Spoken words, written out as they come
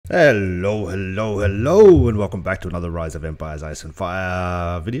Hello, hello, hello, and welcome back to another Rise of Empires Ice and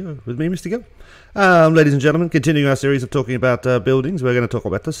Fire video with me, Mr. Gill. Ladies and gentlemen, continuing our series of talking about buildings, we're going to talk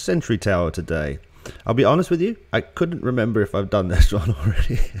about the Sentry Tower today. I'll be honest with you, I couldn't remember if I've done this one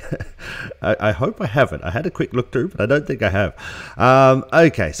already. I hope I haven't. I had a quick look through, but I don't think I have.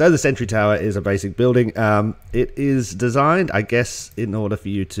 Okay, so the Sentry Tower is a basic building. It is designed, I guess, in order for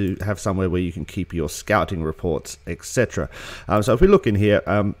you to have somewhere where you can keep your scouting reports, etc. So if we look in here,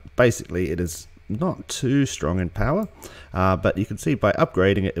 basically it is not too strong in power, but you can see by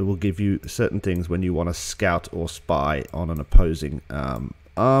upgrading it, it will give you certain things when you want to scout or spy on an opposing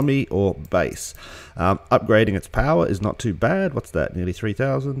army or base. Upgrading its power is not too bad. What's that? Nearly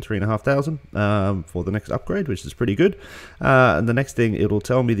 3,000, 3,500 for the next upgrade, which is pretty good. And the next thing, it'll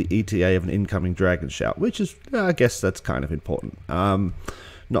tell me the ETA of an incoming dragon shout, which is, I guess that's kind of important.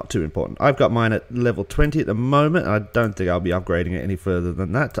 Not too important. I've got mine at level 20 at the moment. I don't think I'll be upgrading it any further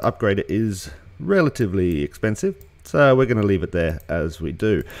than that. To upgrade it is relatively expensive, so we're going to leave it there as we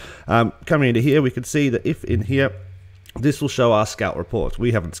do. Coming into here, we can see that if in here, this will show our scout reports.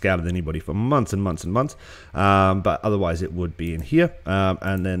 We haven't scouted anybody for months and months and months, but otherwise it would be in here.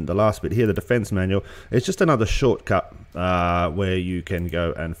 And then the last bit here, the defense manual, it's just another shortcut where you can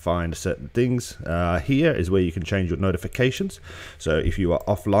go and find certain things. Here is where you can change your notifications. So if you are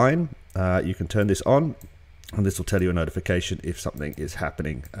offline, you can turn this on, and this will tell you a notification if something is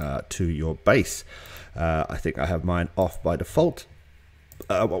happening to your base. I think I have mine off by default.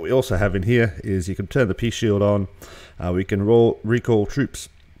 What we also have in here is you can turn the peace shield on. We can recall troops,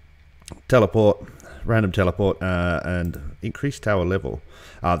 teleport, random teleport, and increase tower level.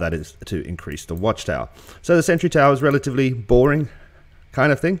 That is to increase the watchtower. So the Sentry Tower is relatively boring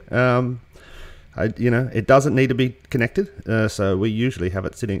kind of thing. It doesn't need to be connected, so we usually have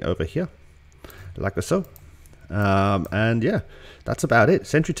it sitting over here, like so. And yeah, that's about it.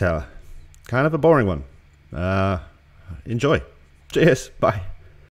 Sentry Tower, kind of a boring one. Enjoy. Cheers. Bye.